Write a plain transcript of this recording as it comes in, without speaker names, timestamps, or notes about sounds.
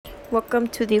Welcome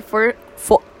to the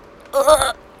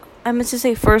I meant to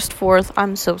say fourth.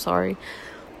 I'm so sorry.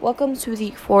 Welcome to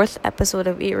the 4th episode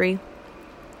of Eerie.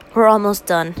 We're almost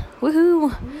done.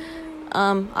 Woohoo!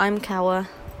 I'm Kawa.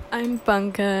 I'm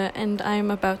Bunga, and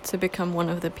I'm about to become one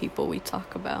of the people we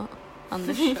talk about on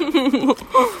this show.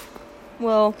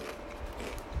 Well,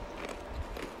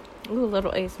 ooh,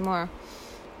 little ASMR.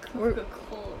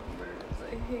 Coca-Cola murders.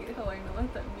 I hate how I know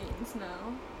what that means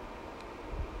now.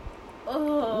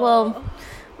 Oh. Well,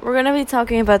 we're gonna be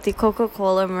talking about the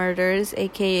Coca-Cola murders,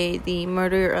 aka the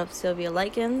murder of Sylvia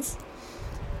Likens.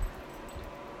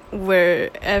 Where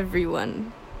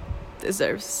everyone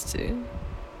deserves to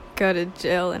go to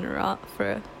jail and rot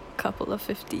for a couple of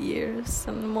 50 years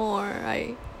and more.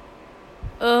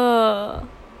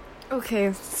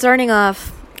 Okay,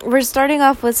 we're starting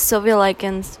off with Sylvia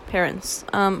Likens' parents.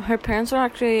 Her parents were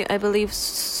actually, I believe,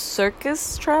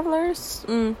 circus travelers.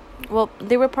 Well,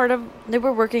 they were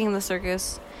working in the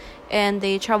circus, and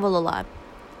they traveled a lot.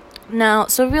 Now,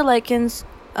 Sylvia Likens,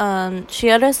 she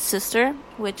had a sister,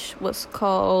 which was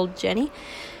called Jenny,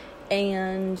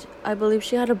 and I believe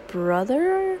she had a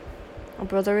brother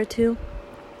or two.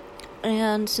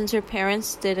 And since her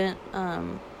parents didn't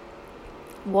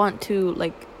want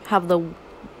to have the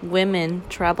women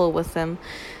travel with them,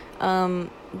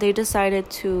 they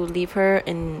decided to leave her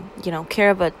in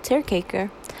care of a caretaker.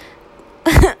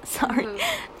 Sorry,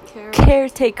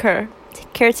 caretaker.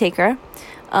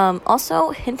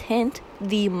 Also, hint,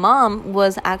 the mom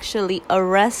was actually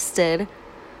arrested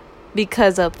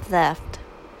because of theft,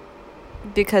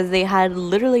 because they had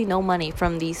literally no money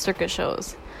from these circus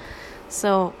shows.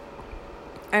 So,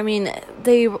 I mean,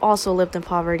 they also lived in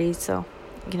poverty, so,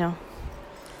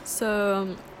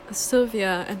 So,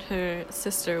 Sylvia and her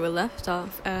sister were left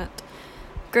off at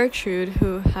Gertrude,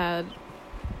 who had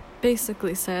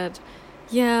basically said,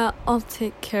 "Yeah, I'll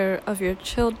take care of your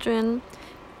children,"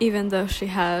 even though she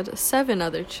had 7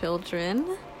 other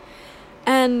children,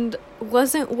 and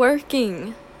wasn't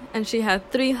working. And she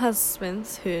had 3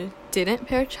 husbands who didn't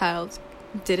pay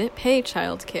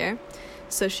childcare,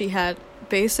 so she had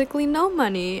basically no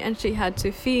money, and she had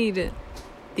to feed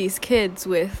these kids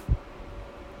with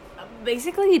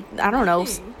basically, I don't know.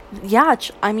 Yeah,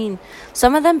 I mean,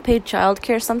 some of them paid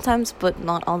childcare sometimes, but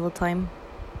not all the time.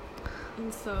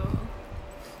 And so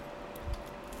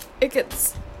it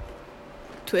gets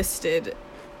twisted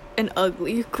and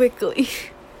ugly quickly.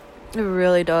 It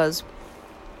really does.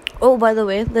 Oh, by the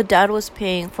way, the dad was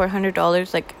paying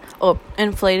 $400,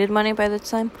 inflated money by the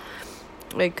time.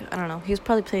 I don't know, he was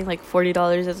probably paying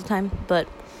 $40 at the time, but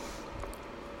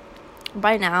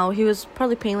by now he was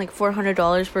probably paying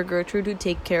 $400 for Gertrude to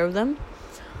take care of them.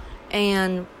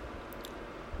 And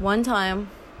one time,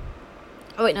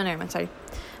 sorry.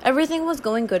 Everything was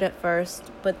going good at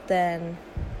first, but then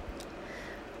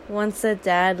once the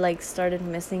dad started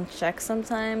missing checks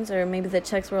sometimes, or maybe the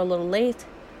checks were a little late,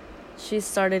 she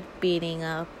started beating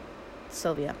up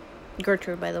Sylvia.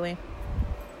 Gertrude, by the way.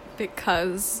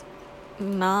 Because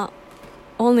not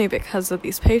only because of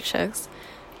these paychecks,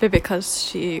 but because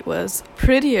she was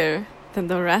prettier than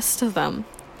the rest of them.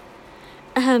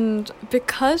 And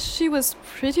because she was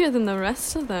prettier than the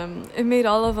rest of them, it made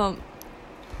all of them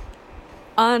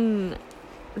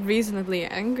unreasonably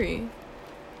angry.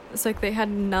 It's like they had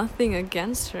nothing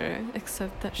against her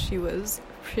except that she was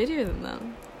prettier than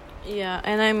them. Yeah,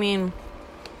 and I mean,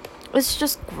 it's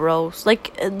just gross.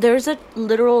 There's a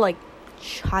literal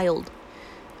child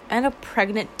and a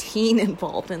pregnant teen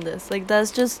involved in this. It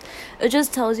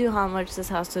just tells you how much this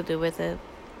has to do with it.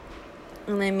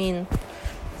 And I mean,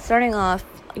 starting off,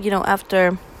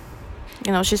 after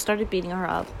she started beating her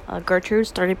up, Gertrude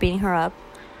started beating her up,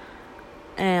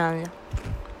 and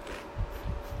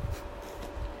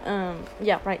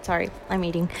I'm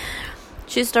eating.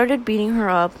 She started beating her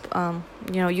up,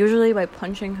 usually by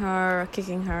punching her,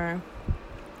 kicking her,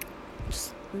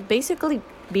 just basically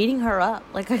beating her up,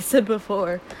 like I said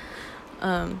before.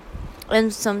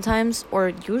 And sometimes, or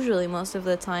usually most of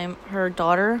the time, her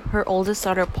oldest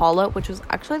daughter, Paula, which was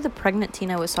actually the pregnant teen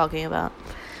I was talking about,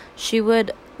 she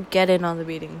would get in on the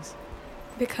beatings.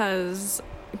 Because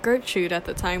Gertrude at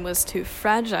the time was too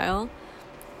fragile,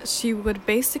 she would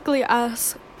basically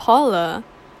ask Paula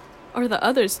or the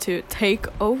others to take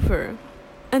over.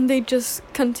 And they just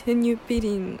continued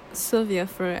beating Sylvia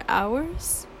for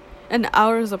hours and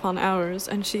hours upon hours.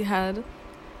 And she had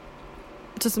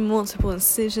just multiple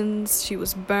incisions. She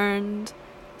was burned.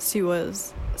 She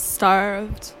was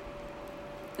starved.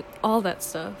 All that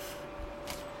stuff.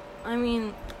 I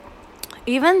mean,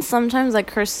 even sometimes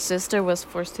her sister was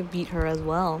forced to beat her as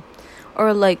well.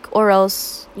 Or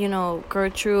else,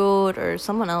 Gertrude or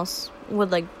someone else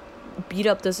would beat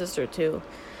up the sister too.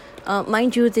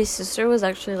 Mind you, the sister was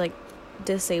actually like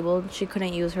disabled. She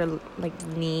couldn't use her like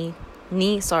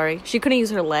she couldn't use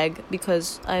her leg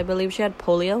because I believe she had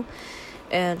polio,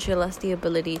 and she lost the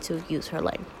ability to use her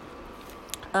leg.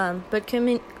 But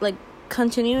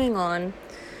continuing on,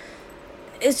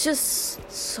 it's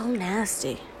just so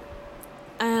nasty.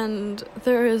 And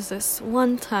there is this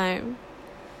one time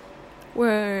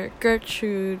where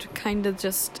Gertrude kind of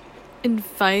just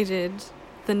invited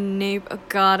the neighbor. Oh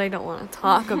God, I don't want to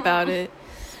talk about it.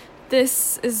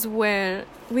 This is where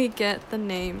we get the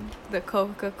name the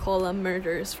Coca-Cola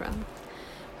murders from.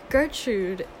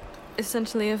 Gertrude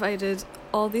essentially invited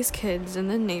all these kids in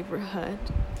the neighborhood.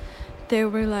 They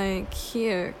were like,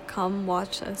 here, come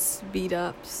watch us beat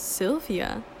up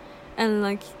Sylvia. And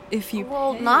like, if you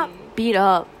pay, not beat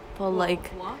up, but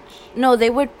like watch. No, they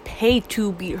would pay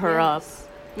to beat her up,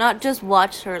 not just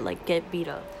watch her like get beat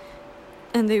up.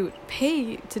 And they would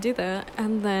pay to do that,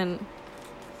 and then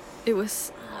it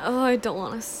was I don't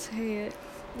want to say it.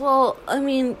 Well, I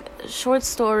mean, short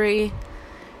story,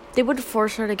 they would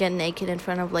force her to get naked in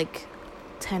front of like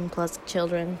 10 plus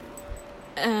children.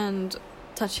 And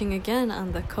touching again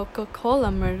on the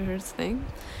Coca-Cola murders thing,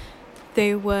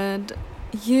 they would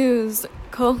use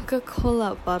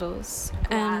Coca-Cola bottles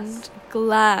and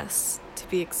glass, to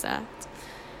be exact,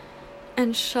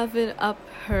 and shove it up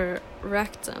her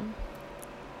rectum,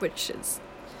 which is...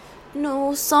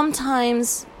 No,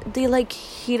 sometimes they like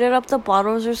heated up the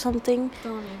bottles or something.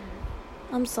 Don't even.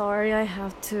 I'm sorry, I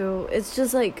have to. It's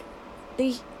just like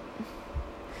they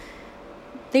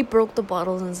broke the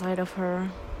bottles inside of her.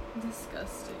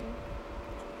 Disgusting.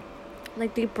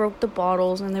 Like they broke the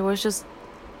bottles and there was just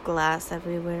glass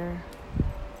everywhere.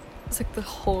 It's like the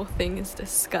whole thing is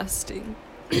disgusting.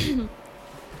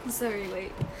 Sorry,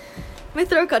 wait. My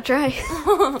throat got dry.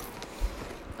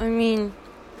 I mean,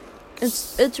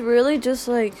 it's really just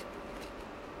like,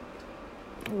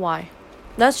 why?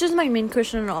 That's just my main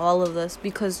question in all of this,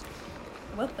 because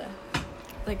what the?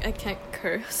 Like, I can't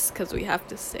curse because we have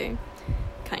to stay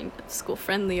kind of school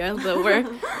friendly, although we're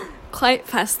quite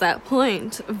past that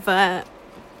point. But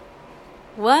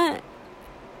what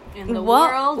in the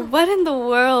world? What in the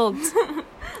world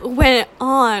went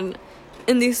on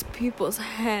in these people's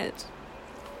head?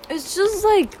 It's just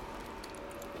like,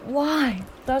 why?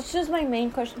 That's just my main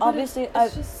question. But Obviously,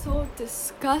 it's just so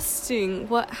disgusting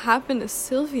what happened to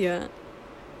Sylvia.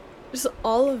 Just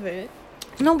all of it.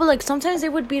 No, but like sometimes they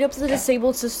would beat up the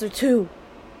disabled sister too.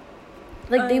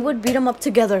 Like they would beat them up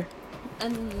together.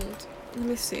 And let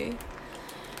me see.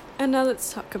 And now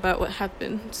let's talk about what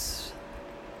happened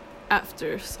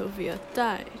after Sylvia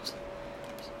died.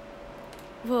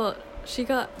 Well,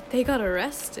 they got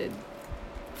arrested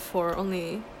for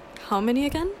only how many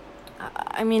again?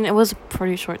 I mean, it was a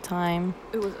pretty short time.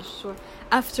 It was a short.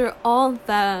 After all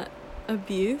that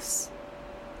abuse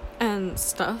and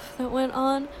stuff that went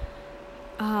on,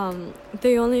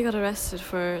 they only got arrested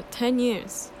for 10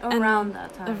 years. Around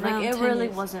that time. Around like, it 10 really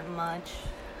years. wasn't much.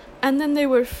 And then they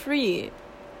were free.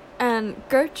 And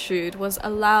Gertrude was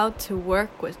allowed to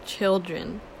work with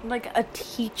children. Like a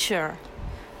teacher.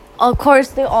 Of course,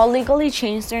 they all legally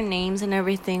changed their names and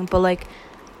everything, but like,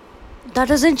 that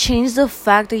doesn't change the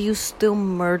fact that you still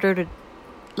murdered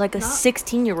a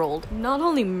 16-year-old. Not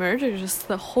only murder, just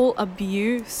the whole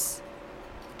abuse.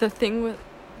 The thing with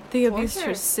the abuse to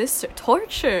her sister.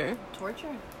 Torture.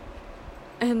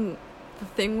 And the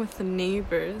thing with the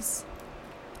neighbors.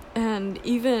 And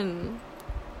even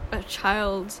a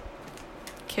child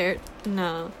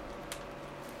no.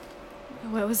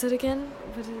 What was it again?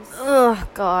 What is... Oh,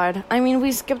 God. I mean,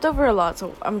 we skipped over a lot,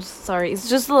 so I'm just sorry. It's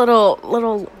just a little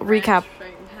recap.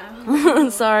 Right now.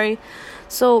 Sorry.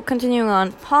 So, continuing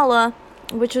on. Paula,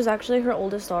 which was actually her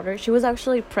oldest daughter, she was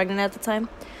actually pregnant at the time.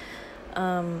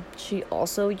 She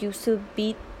also used to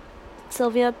beat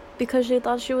Sylvia because she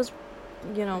thought she was,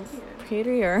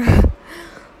 prettier.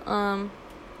 And,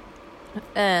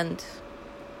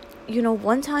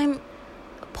 one time,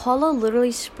 Paula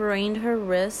literally sprained her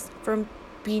wrist from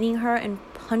beating her and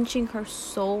punching her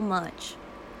so much.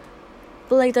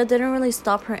 But, like, that didn't really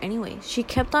stop her anyway. She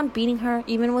kept on beating her,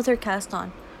 even with her cast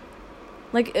on.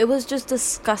 Like, it was just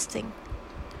disgusting.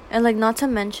 And, like, not to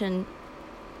mention,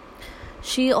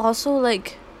 she also,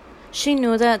 like, she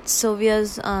knew that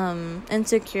Sylvia's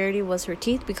insecurity was her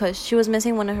teeth because she was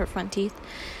missing one of her front teeth.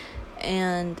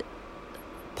 And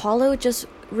Paula just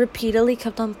repeatedly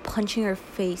kept on punching her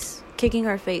face, kicking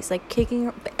her face, like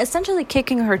essentially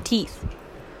kicking her teeth.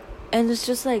 And it's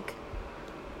just like,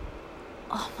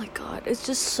 oh my God, it's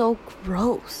just so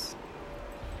gross.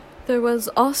 There was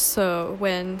also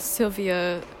when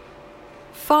Sylvia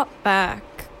fought back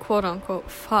quote unquote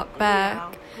fought back.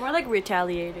 Yeah. More like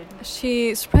retaliated.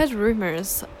 She spread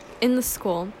rumors in the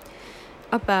school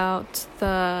about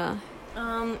the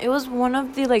It was one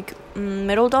of the like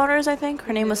middle daughters, I think.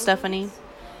 Her name was Stephanie.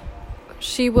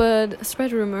 She would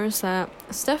spread rumors that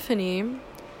Stephanie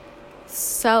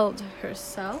sold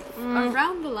herself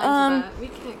around the lines of that. We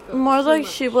can't go more too like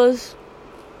much. she was.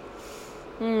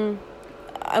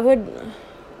 I would.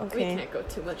 Okay. We can't go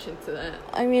too much into that.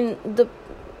 I mean the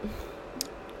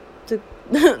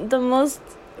the most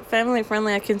family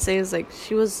friendly I can say is like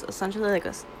she was essentially like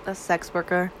a sex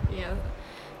worker. Yeah.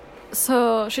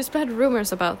 So she spread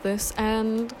rumors about this,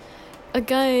 and a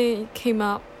guy came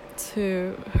up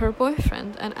to her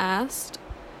boyfriend and asked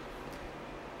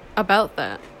about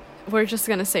that. We're just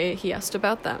gonna say he asked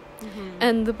about that.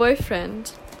 And the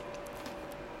boyfriend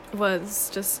was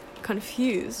just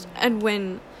confused. And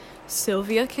when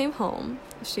Sylvia came home,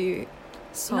 she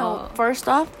saw... No, first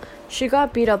off, she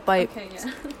got beat up by... Okay,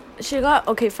 yeah.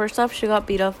 First off, she got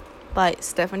beat up by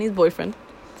Stephanie's boyfriend.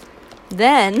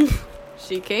 Then...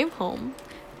 She came home,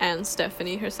 and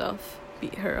Stephanie herself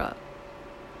beat her up.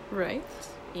 Right?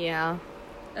 Yeah.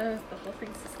 The whole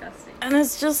thing's disgusting. And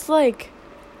it's just like...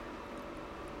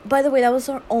 By the way, that was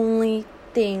her only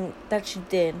thing that she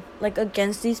did. Like,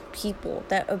 against these people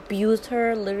that abused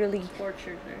her, literally...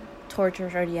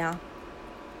 Tortured her, yeah.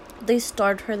 They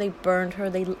starved her, they burned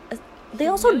her, they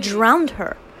also drowned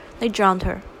her. They drowned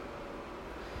her.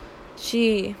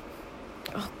 She...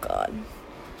 Oh, God.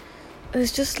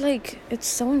 It's just, like, it's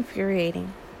so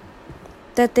infuriating.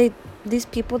 That these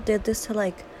people did this to,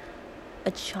 like,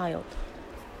 a child.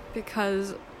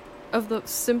 Because of the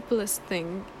simplest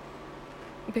thing.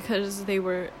 Because they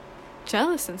were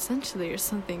jealous, essentially, or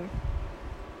something.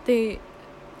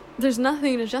 There's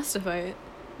nothing to justify it.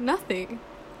 Nothing.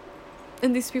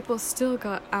 And these people still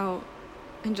got out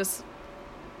and just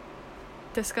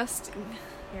disgusting.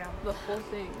 Yeah. The whole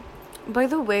thing. By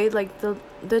the way, like the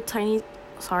tiny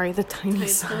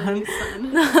son.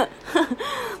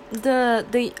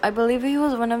 the I believe he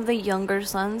was one of the younger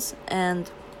sons, and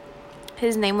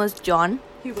his name was John.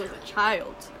 He was a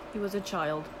child. He was a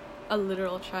child. A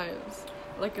literal child.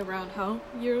 Like around how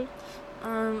years?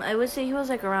 I would say he was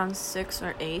like around 6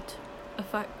 or 8.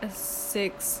 A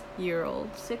 6-year-old.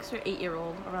 6 or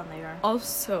 8-year-old, around there.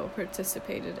 Also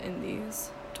participated in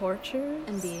these tortures.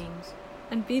 And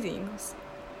beatings.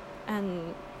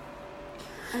 And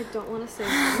I don't want to say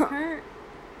hurt.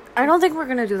 I don't think we're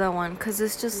gonna do that one, because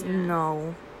it's just, Yeah.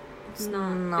 no. It's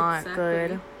not exactly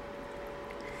good.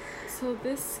 So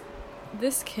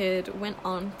this kid went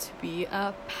on to be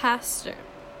a pastor.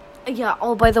 Yeah,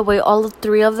 oh, by the way, all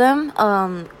 3 of them,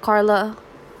 Carla,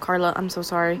 I'm so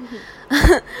sorry.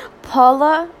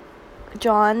 Paula,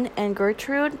 John, and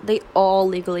Gertrude, they all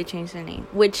legally changed their name.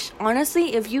 Which,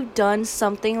 honestly, if you've done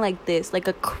something like this, like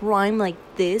a crime like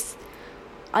this,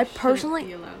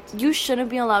 you shouldn't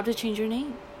be allowed to change your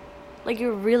name. Like,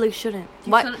 you really shouldn't.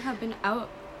 You shouldn't have been out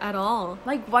at all.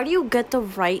 Like, why do you get the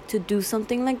right to do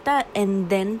something like that and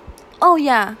then, oh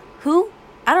yeah, who?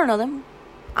 I don't know them.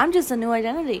 I'm just a new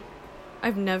identity.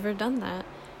 I've never done that.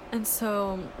 And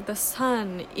so the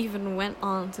son even went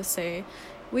on to say,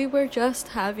 we were just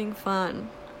having fun.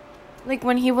 Like,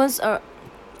 when he was, I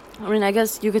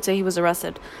guess you could say he was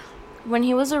arrested. When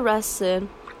he was arrested,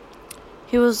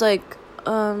 he was like,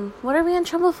 what are we in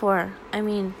trouble for? I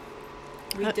mean...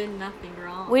 We did nothing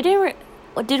wrong.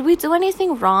 Did we do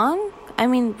anything wrong? I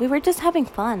mean, we were just having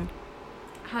fun.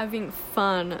 Having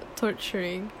fun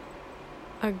torturing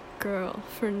a girl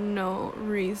for no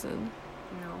reason.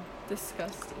 No.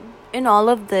 Disgusting. In all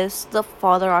of this, the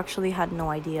father actually had no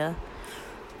idea.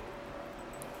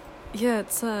 Yeah,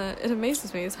 it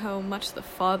amazes me is how much the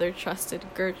father trusted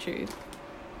Gertrude.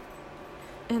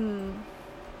 And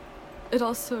it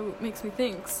also makes me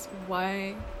think,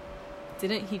 why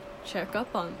didn't he check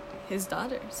up on his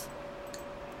daughters?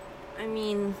 I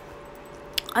mean,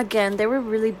 again, they were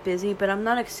really busy, but I'm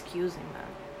not excusing that.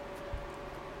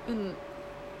 And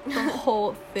the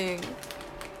whole thing,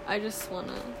 I just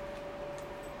wanna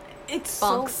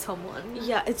bonk someone.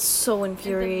 Yeah, it's so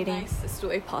infuriating. In the nicest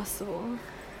way possible.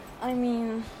 I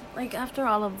mean, like, after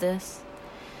all of this,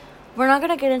 we're not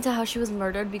gonna get into how she was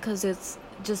murdered because it's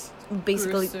just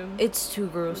basically Gruesome. It's too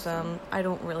gruesome. I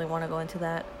don't really want to go into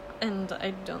that. And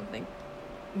I don't think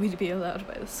we'd be allowed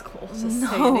by the school to say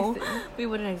No, anything. we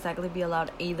wouldn't exactly be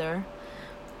allowed either.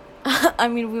 I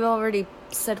mean, we've already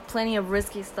said plenty of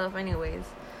risky stuff anyways.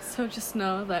 So just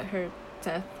know that her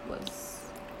death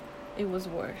was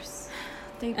worse.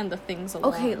 And the things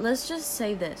along. Okay, let's just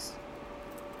say this.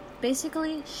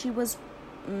 Basically, she was...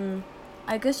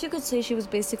 I guess you could say she was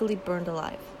basically burned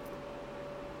alive.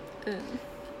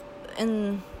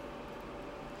 in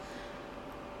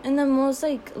the most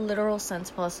like literal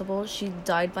sense possible, she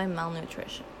died by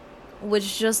malnutrition,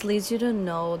 which just leads you to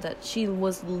know that she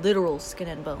was literal skin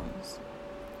and bones.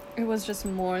 It was just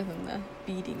more than the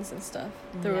beatings and stuff.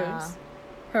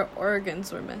 Her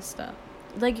organs were messed up.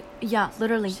 Like, yeah,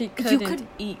 literally. She couldn't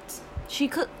eat. You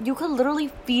could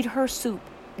literally feed her soup,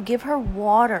 give her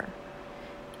water,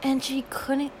 and she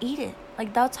couldn't eat it.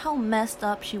 Like, that's how messed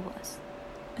up she was.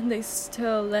 And they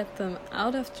still let them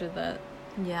out after that.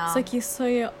 Yeah. It's like you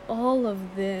saw all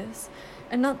of this.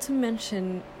 And not to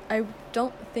mention, I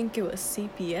don't think it was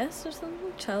CPS or something?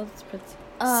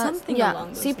 Something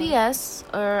along those CPS,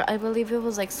 or I believe it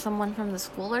was like someone from the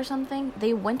school or something.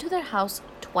 They went to their house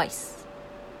twice.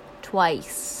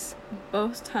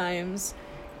 Both times,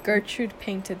 Gertrude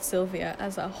painted Sylvia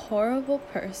as a horrible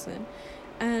person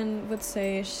and would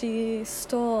say, she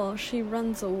stole, she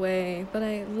runs away, but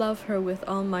I love her with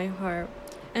all my heart.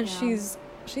 And she's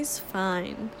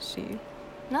fine.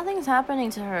 Nothing's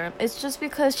happening to her. It's just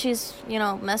because she's,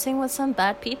 messing with some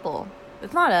bad people.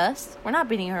 It's not us. We're not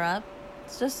beating her up.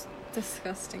 It's just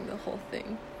disgusting, the whole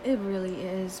thing. It really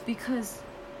is, because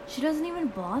she doesn't even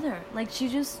bother. Like, she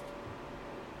just...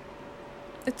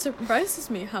 It surprises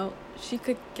me how she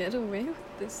could get away with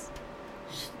this.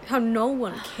 How no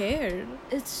one cared.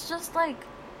 It's just like...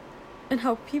 And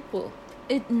how people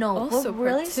what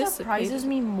really surprises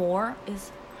me more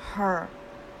is her.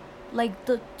 Like,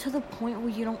 to the point where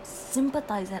you don't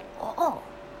sympathize at all.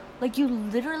 Like, you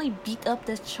literally beat up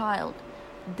this child.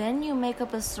 Then you make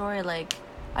up a story like,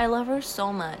 I love her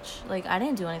so much. Like, I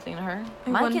didn't do anything to her.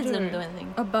 My kids didn't do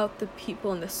anything. About the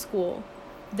people in the school.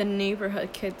 The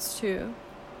neighborhood kids, too.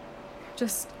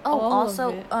 Just all of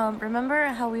it. Remember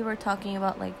how we were talking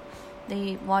about, like,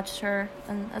 they watched her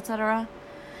and etc.?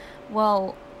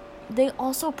 Well, they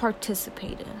also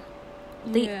participated.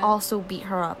 They also beat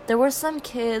her up. There were some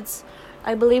kids,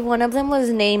 I believe one of them was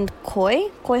named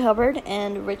Coy Hubbard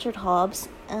and Richard Hobbs.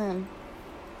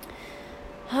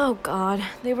 Oh God,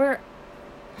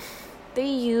 they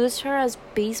used her as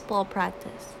baseball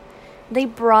practice. They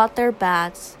brought their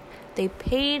bats. They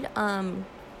paid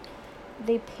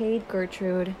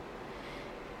Gertrude,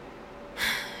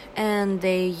 and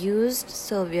they used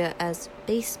Sylvia as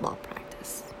baseball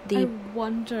practice. I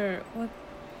wonder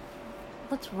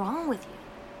what's wrong with you?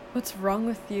 What's wrong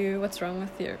with you? What's wrong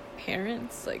with your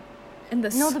parents? Like, in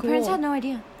the school. No, the parents had no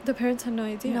idea. The parents had no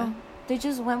idea. No, they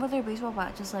just went with their baseball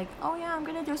bat, just like, oh yeah, I'm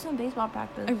gonna do some baseball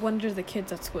practice. I wonder the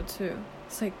kids at school too.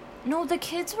 It's like, no, the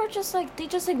kids were just like, they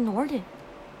just ignored it.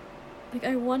 Like,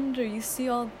 I wonder, you see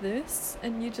all this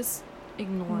and you just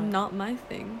ignore it. Not my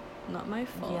thing, not my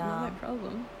fault, not my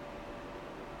problem.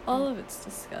 All of it's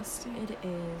disgusting. It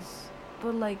is.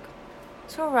 But like,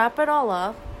 to wrap it all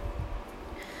up,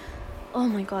 oh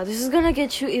my God, this is gonna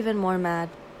get you even more mad.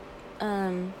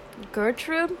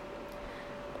 Gertrude,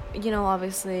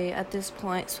 obviously at this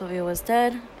point Sylvia was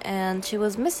dead and she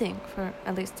was missing for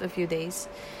at least a few days.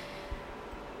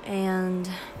 And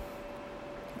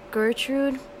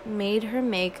Gertrude made her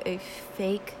make a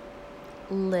fake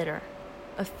letter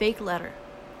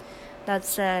that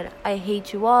said, I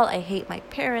hate you all, I hate my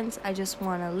parents, I just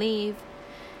want to leave.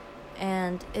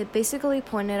 And it basically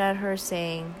pointed at her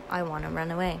saying, I want to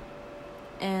run away.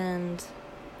 And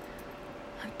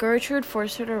Gertrude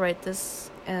forced her to write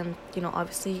this, and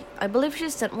obviously I believe she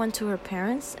sent one to her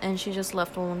parents and she just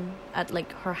left one at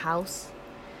like her house.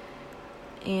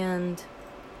 And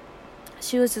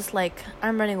she was just like,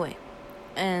 I'm running away.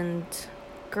 And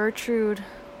Gertrude,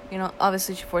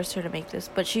 obviously she forced her to make this,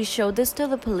 but she showed this to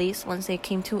the police once they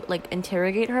came to like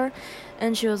interrogate her,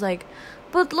 and she was like,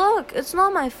 but look, it's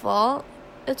not my fault,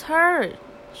 it's her.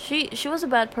 She was a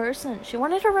bad person. She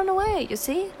wanted to run away, you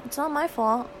see? It's not my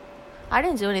fault. I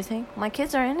didn't do anything. My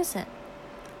kids are innocent.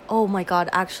 Oh my God,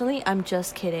 actually, I'm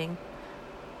just kidding.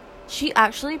 She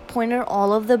actually pointed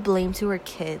all of the blame to her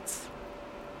kids.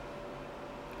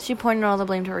 She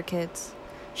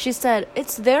said,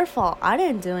 it's their fault. I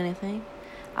didn't do anything.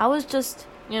 I was just,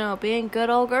 being good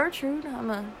old Gertrude. I'm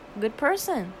a good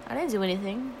person. I didn't do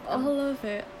anything. All of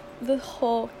it. The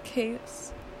whole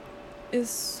case is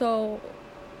so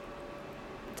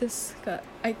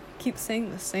I keep saying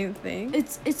the same thing.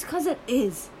 It's because it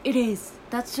is. It is.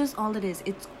 That's just all it is.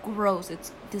 It's gross.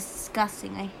 It's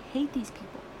disgusting. I hate these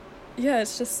people. Yeah,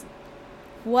 it's just...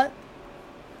 What?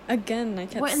 Again, I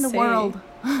can't What in the world?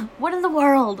 What in the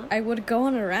world? I would go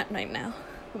on a rant right now.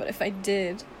 But if I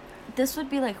did... This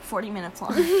would be like 40 minutes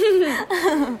long.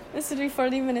 This would be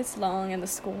 40 minutes long and the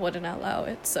school wouldn't allow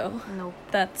it. So nope.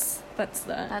 That's that.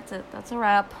 That's it. That's a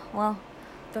wrap. Well,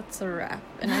 that's a wrap.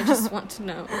 And I just want to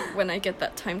know, when I get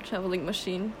that time traveling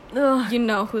machine, Ugh. you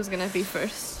know who's gonna be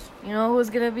first. You know who's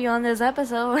gonna be on this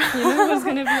episode? You know who's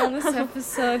gonna be on this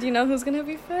episode. You know who's gonna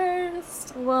be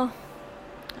first. Well,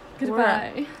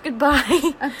 Goodbye.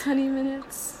 Goodbye. At 20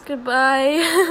 minutes. Goodbye.